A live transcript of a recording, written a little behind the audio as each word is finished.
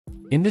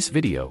In this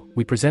video,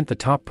 we present the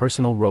top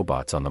personal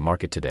robots on the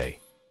market today.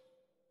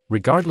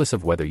 Regardless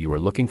of whether you are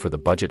looking for the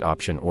budget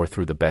option or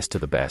through the best to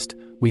the best,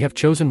 we have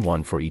chosen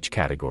one for each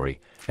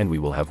category, and we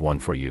will have one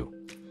for you.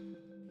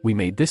 We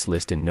made this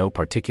list in no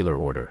particular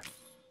order.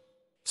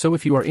 So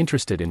if you are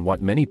interested in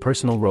what many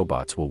personal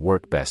robots will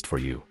work best for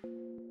you,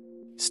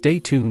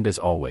 stay tuned as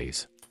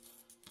always.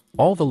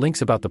 All the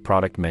links about the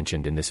product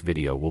mentioned in this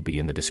video will be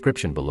in the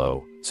description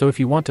below, so if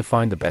you want to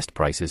find the best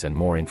prices and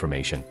more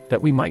information that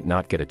we might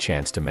not get a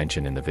chance to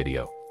mention in the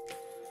video,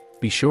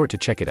 be sure to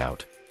check it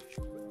out.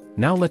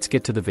 Now let's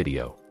get to the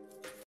video.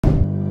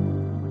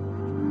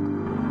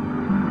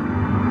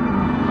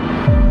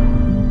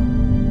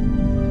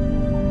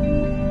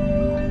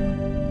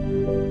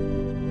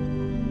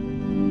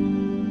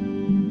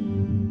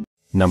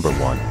 Number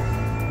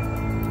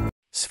 1.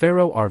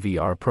 Sphero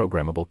RVR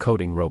Programmable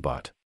Coding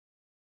Robot.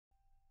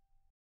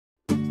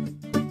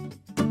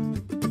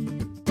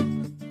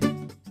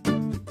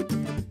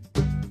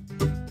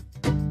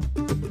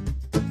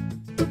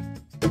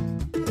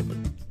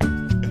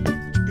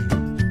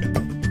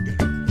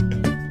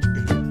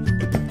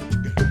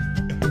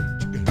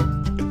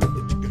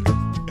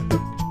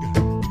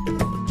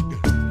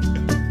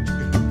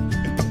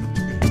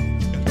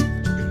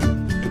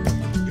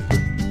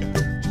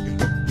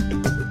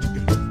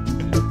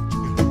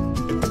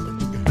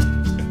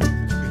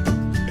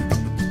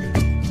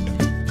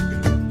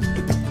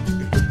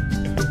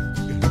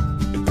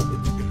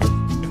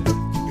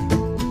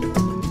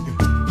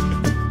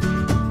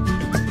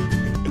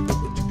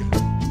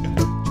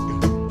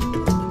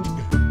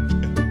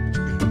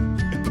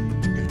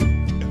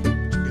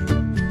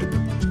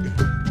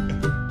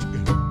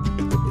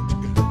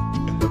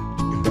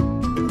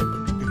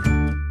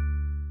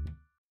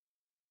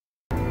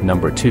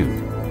 Number 2.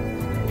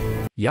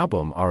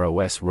 Yahboom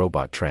ROS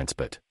Robot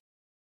Transbot.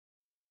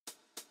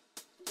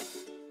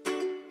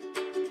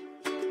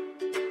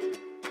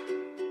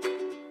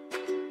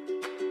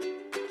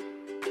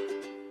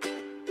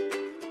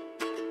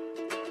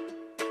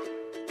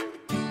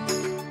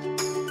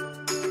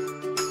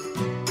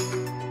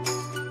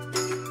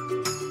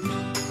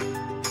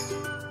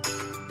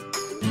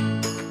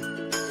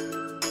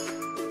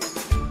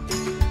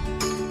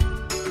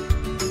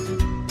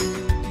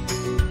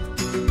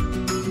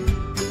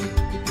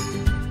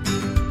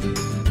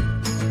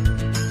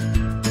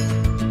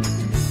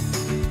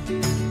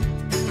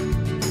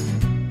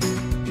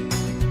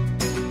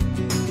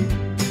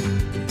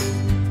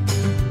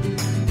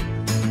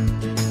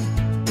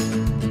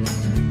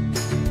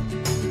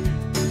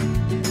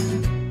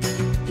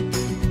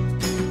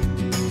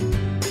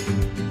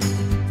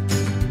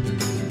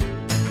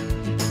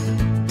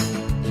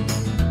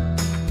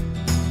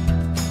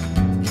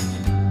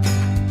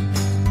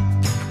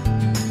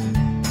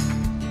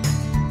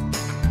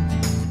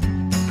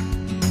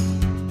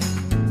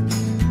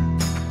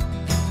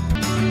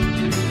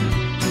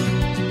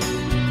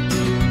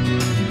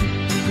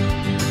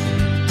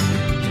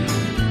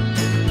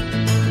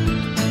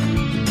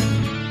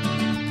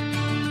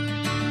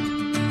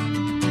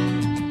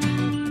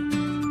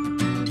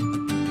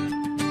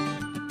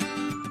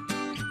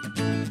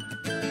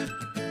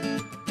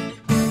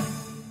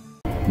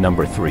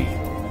 Number 3.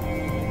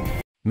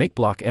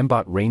 Makeblock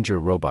mBot Ranger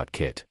Robot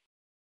Kit.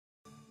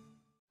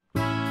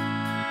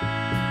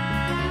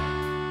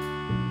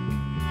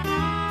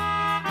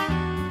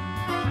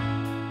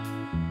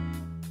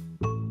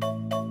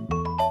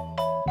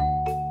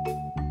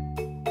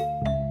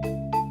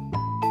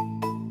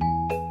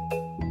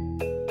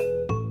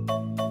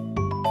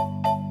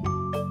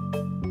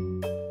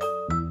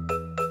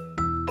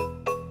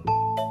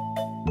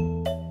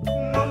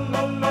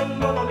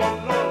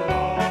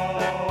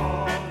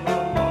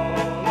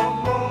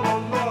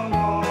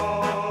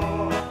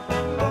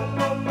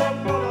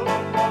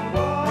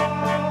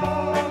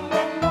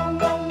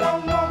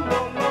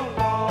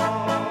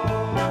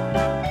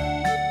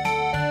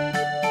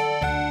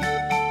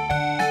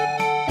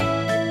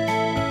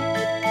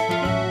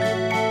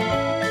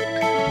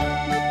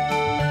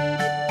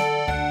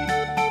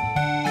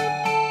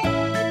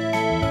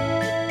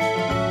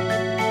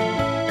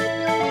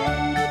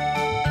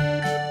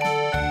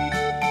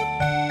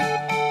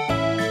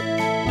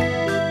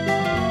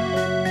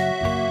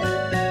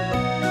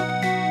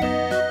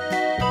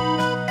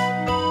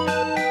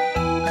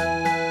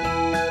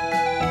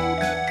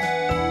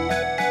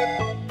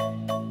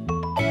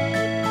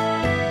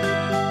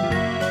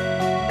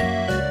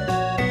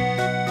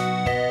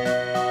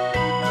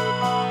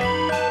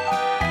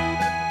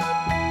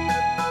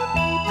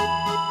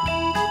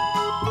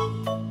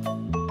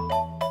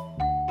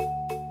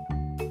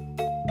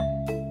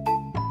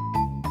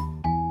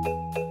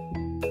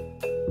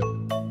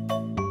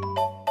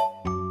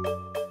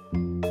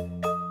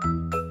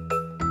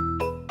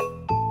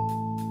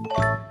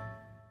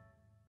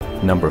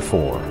 Number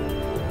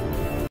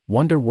 4.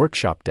 Wonder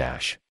Workshop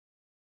Dash.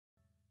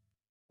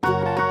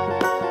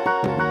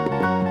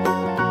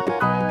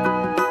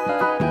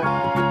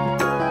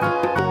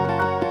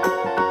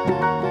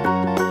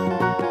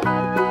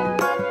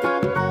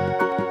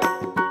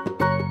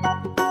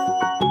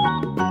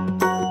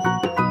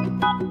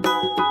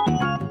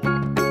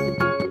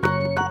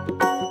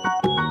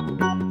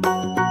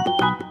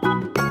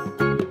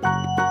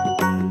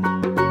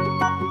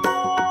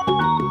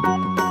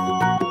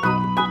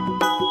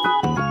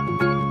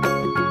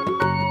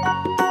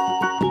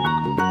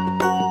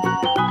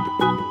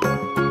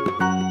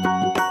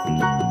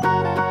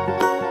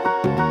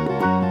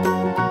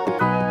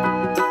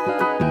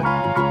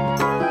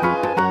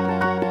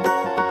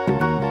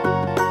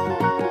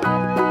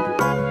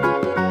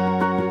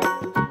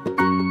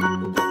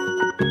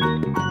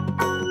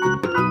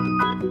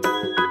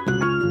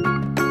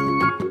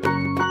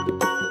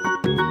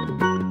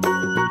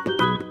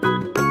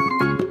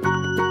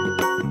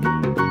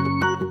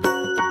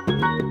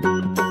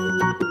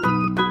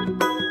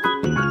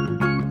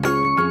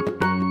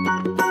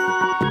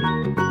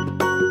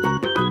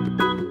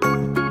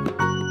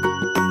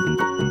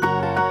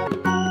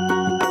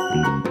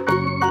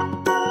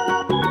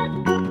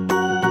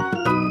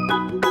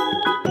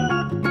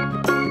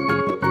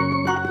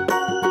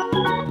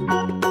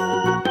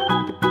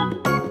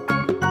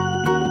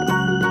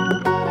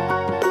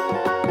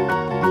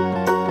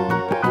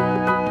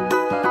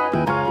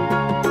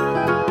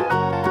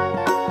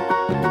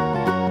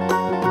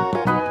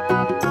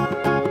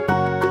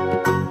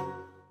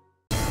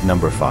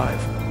 Number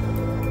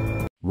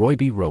 5.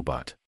 ROYBI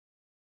Robot.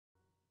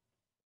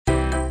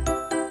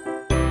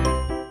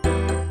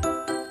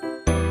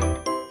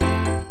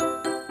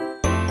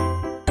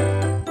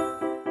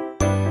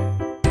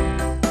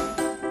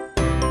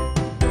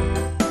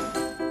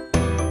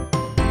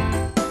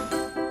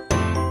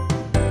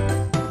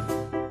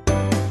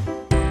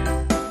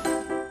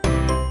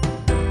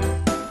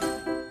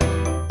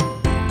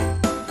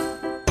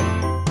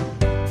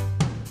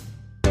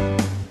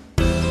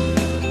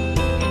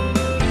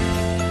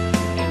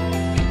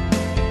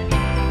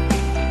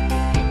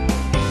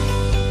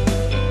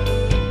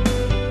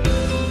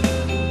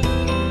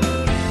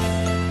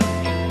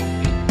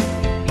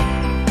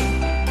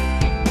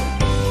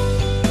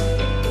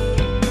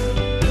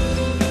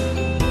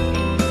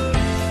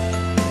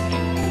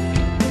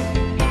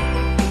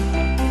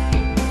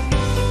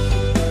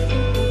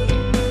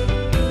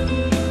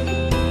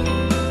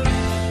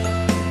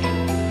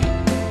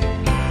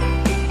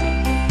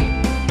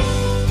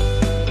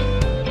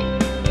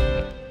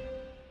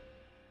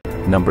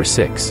 Number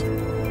 6.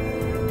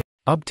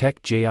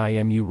 UBTECH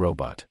JIMU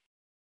Robot.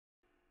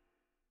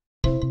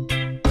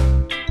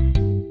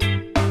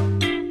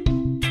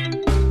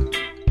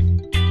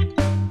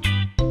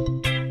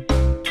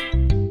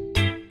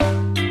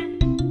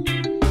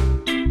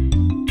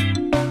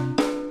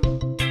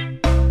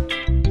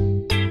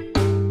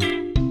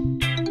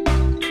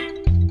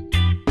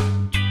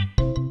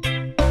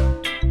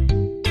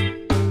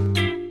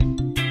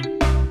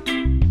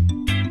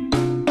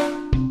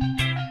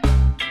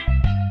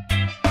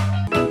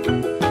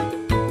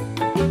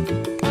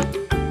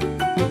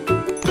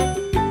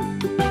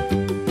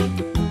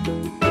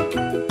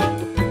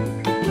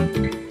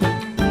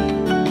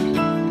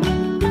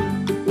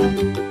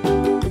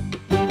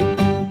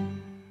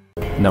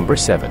 Number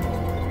 7.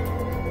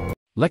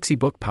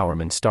 LEXiBOOK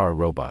Powerman Star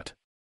Robot.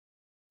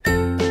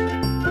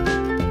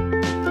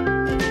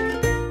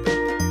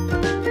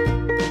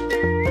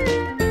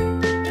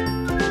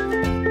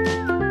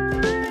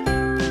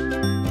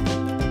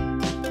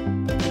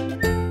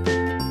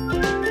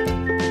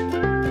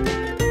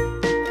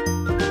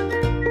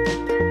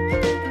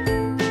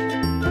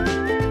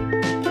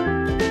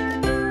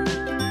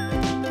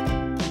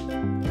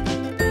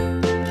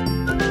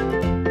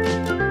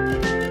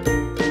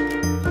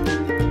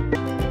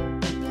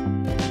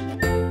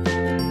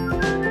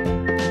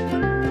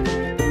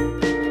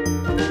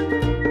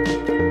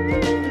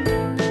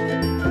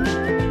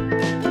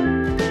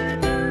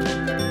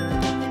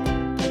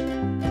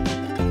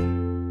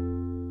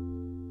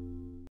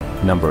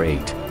 Number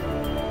 8.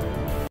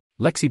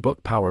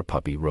 LEXiBOOK Power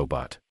Puppy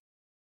Robot.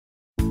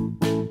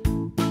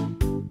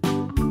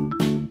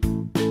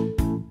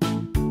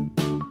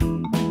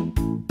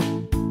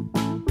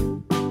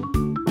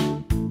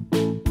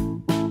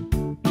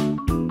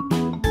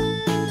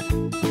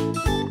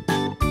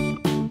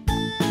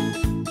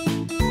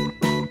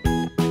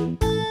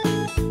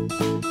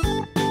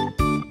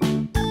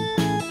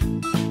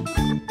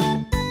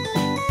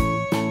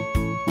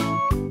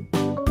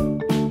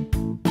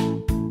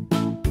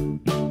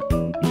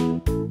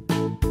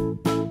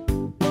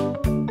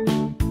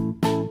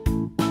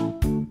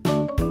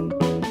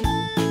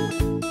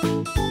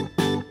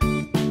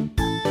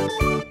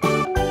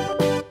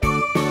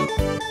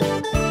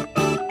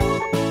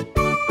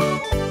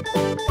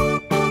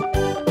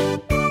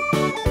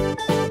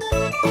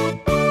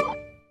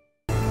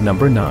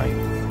 Number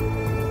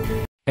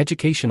 9.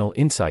 Educational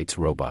Insights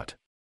Robot.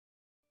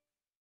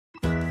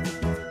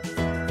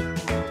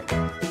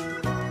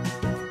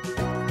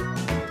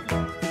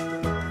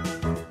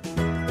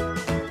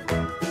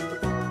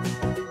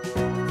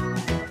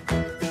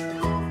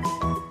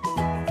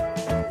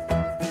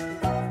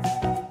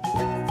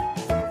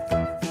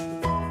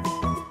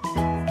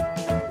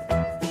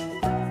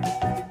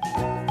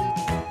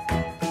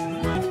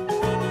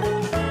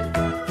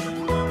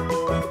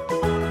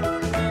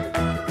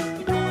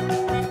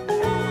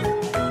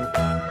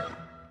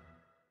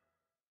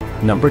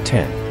 Number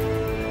 10.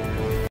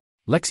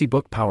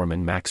 LEXiBOOK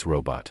Powerman Max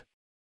Robot.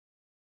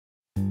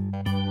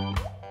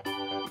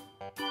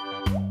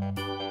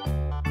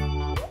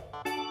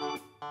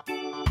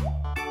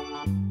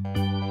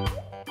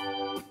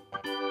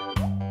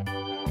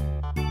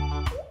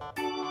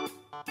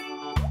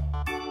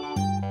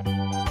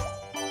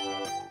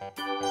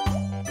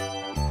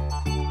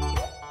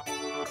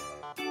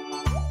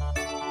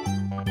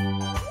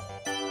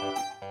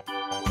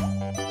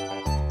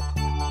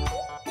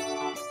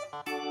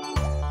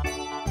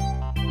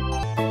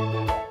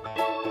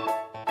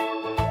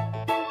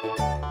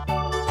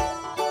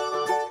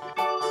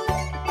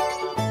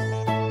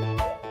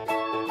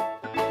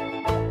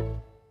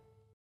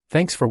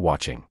 Thanks for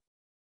watching.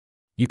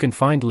 You can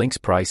find links,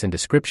 price and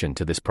description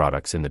to this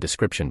products in the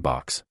description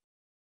box.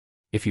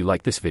 If you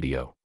like this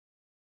video,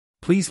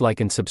 please like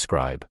and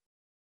subscribe.